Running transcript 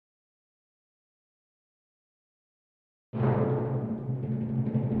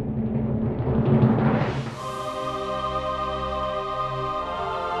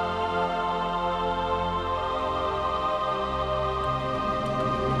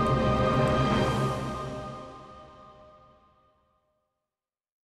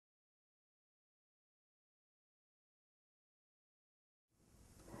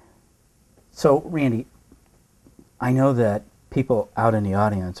So, Randy, I know that people out in the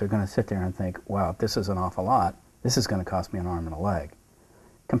audience are going to sit there and think, wow, this is an awful lot. This is going to cost me an arm and a leg.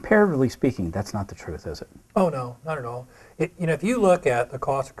 Comparatively speaking, that's not the truth, is it? Oh, no, not at all. If you look at the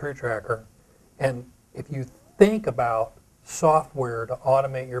cost of CrewTracker, and if you think about software to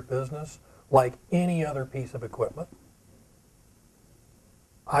automate your business like any other piece of equipment,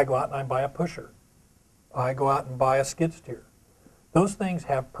 I go out and I buy a pusher. I go out and buy a skid steer. Those things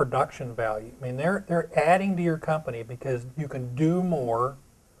have production value. I mean, they're adding to your company because you can do more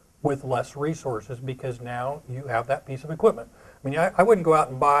with less resources because now you have that piece of equipment. I mean, I wouldn't go out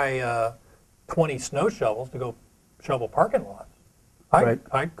and buy 20 snow shovels to go shovel parking lots.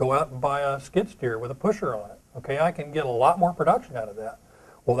 I'd go out and buy a skid steer with a pusher on it. Okay, I can get a lot more production out of that.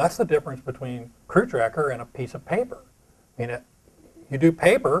 Well, that's the difference between CrewTracker and a piece of paper. I mean, you do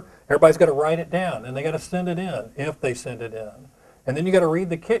paper, everybody's got to write it down, and they got to send it in if they send it in. And then you got to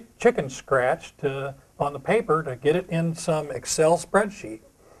read the chicken scratch on the paper to get it in some Excel spreadsheet.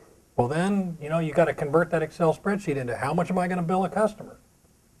 Well, then, you got to convert that Excel spreadsheet into how much am I going to bill a customer?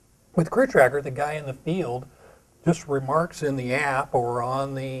 With CrewTracker, the guy in the field just remarks in the app or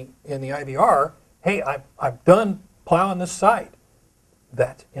in the IVR, hey, I've done plowing this site.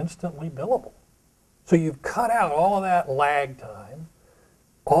 That's instantly billable. So you've cut out all of that lag time,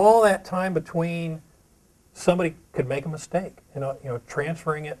 all that time between somebody could make a mistake,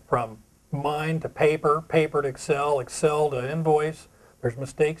 transferring it from mind to paper, paper to Excel, Excel to invoice. There's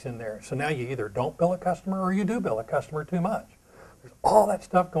mistakes in there. So now you either don't bill a customer or you do bill a customer too much. There's all that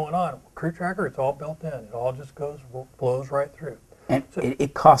stuff going on. CrewTracker, it's all built in. It all just flows right through. And so,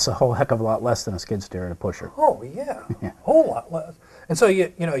 it costs a whole heck of a lot less than a skid steer and a pusher. Oh, yeah, a whole lot less. And so you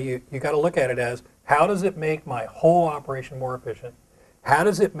got to look at it as, how does it make my whole operation more efficient? How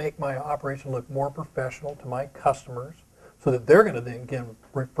does it make my operation look more professional to my customers so that they're going to then give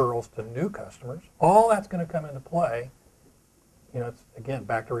referrals to new customers? All that's going to come into play. It's, again,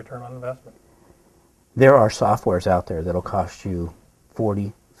 back to return on investment. There are softwares out there that'll cost you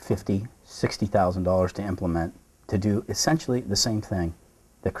 $40,000, $50,000, $60,000 to implement to do essentially the same thing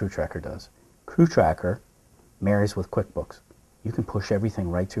that CrewTracker does. CrewTracker marries with QuickBooks. You can push everything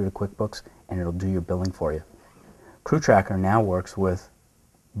right through to QuickBooks and it'll do your billing for you. CrewTracker now works with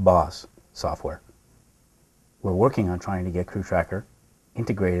BOSS software. We're working on trying to get CrewTracker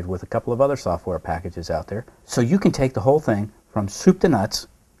integrated with a couple of other software packages out there so you can take the whole thing from soup to nuts,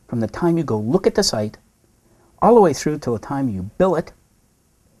 from the time you go look at the site, all the way through till the time you bill it,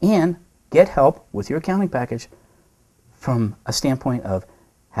 and get help with your accounting package from a standpoint of,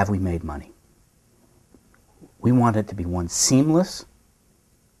 have we made money? We want it to be one seamless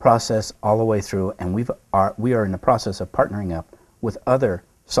process all the way through, and we are in the process of partnering up with other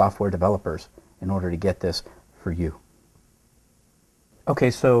software developers in order to get this for you.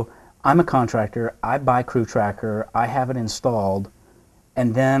 Okay, so I'm a contractor, I buy CrewTracker, I have it installed,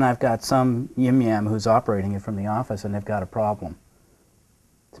 and then I've got some yim-yam who's operating it from the office and they've got a problem.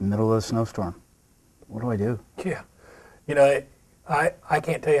 It's the middle of a snowstorm. What do I do? Yeah, I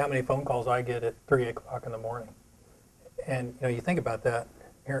can't tell you how many phone calls I get at 3 o'clock in the morning. And you think about that.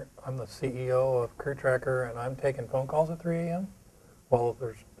 Here, I'm the CEO of CrewTracker and I'm taking phone calls at 3 a.m. Well,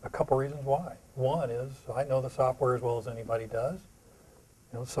 there's a couple reasons why. One is I know the software as well as anybody does.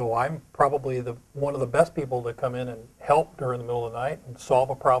 So I'm probably one of the best people to come in and help during the middle of the night and solve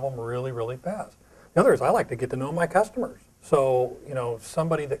a problem really, really fast. The other is I like to get to know my customers. So,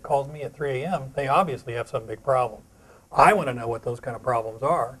 somebody that calls me at 3 a.m., they obviously have some big problem. I want to know what those kind of problems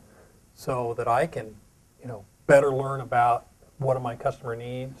are so that I can, better learn about what are my customer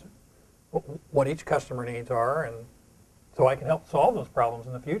needs, what each customer needs are, and so I can help solve those problems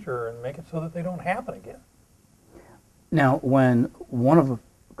in the future and make it so that they don't happen again. Now, when one of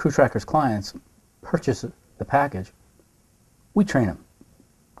CrewTracker's clients purchases the package, we train them.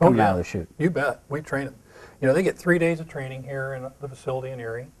 Oh, yeah. Out of the chute. You bet. We train them. They get 3 days of training here in the facility in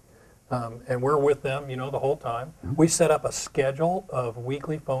Erie, and we're with them, the whole time. Mm-hmm. We set up a schedule of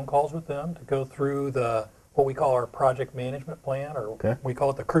weekly phone calls with them to go through what we call our project management plan, or we call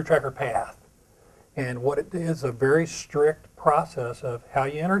it the CrewTracker path. And what it is a very strict process of how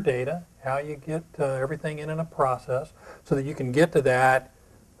you enter data, how you get everything in a process, so that you can get to that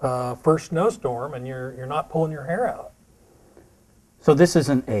first snowstorm and you're not pulling your hair out. So this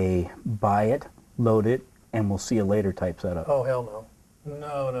isn't a buy it, load it, and we'll see you later type setup. Oh, hell no.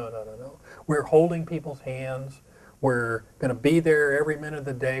 No. We're holding people's hands. We're going to be there every minute of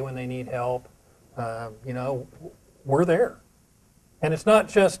the day when they need help. We're there. And it's not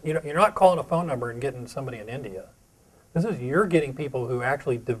just, you're not calling a phone number and getting somebody in India. You're getting people who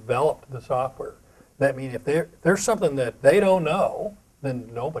actually developed the software. That means if there's something that they don't know, then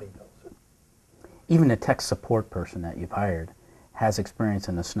nobody knows it. even the tech support person that you've hired has experience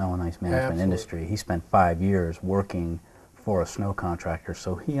in the snow and ice management Absolutely. industry. He spent 5 years working for a snow contractor,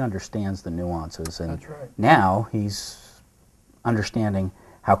 so he understands the nuances. And That's right. now he's understanding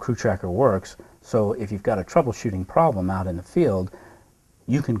how CrewTracker works, so if you've got a troubleshooting problem out in the field,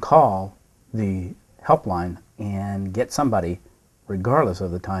 you can call the helpline and get somebody, regardless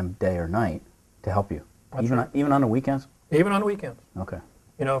of the time, day or night, to help you. That's Even right. even on the weekends? Even on weekends. Okay.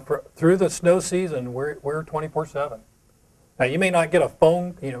 You know, through the snow season, we're 24/7. Now, you may not get a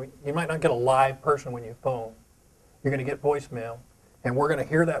phone, you might not get a live person when you phone. You're going to get voicemail, and we're going to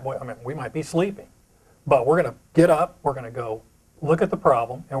hear that voice. I mean, we might be sleeping, but we're going to get up, we're going to go look at the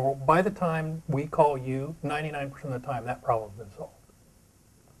problem, and by the time we call you, 99% of the time, that problem's been solved.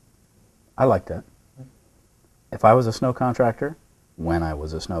 I like that. If I was a snow contractor, when I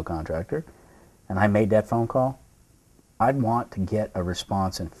was a snow contractor, and I made that phone call, I'd want to get a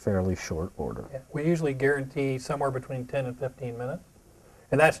response in fairly short order. Yeah, we usually guarantee somewhere between 10 and 15 minutes,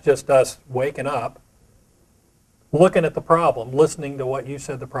 and that's just us waking up, looking at the problem, listening to what you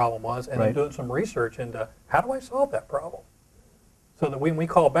said the problem was, and then Right. doing some research into how do I solve that problem? So that when we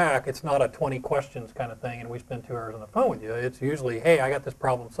call back, it's not a 20 questions kind of thing and we spend 2 hours on the phone with you. It's usually, hey, I got this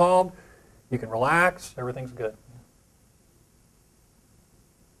problem solved, you can relax, everything's good.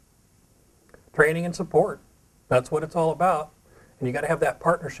 Training and support, that's what it's all about. And you got to have that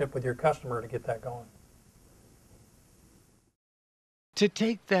partnership with your customer to get that going. To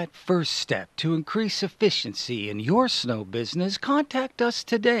take that first step to increase efficiency in your snow business, contact us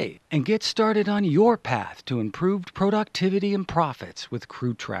today and get started on your path to improved productivity and profits with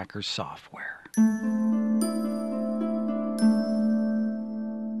CrewTracker software.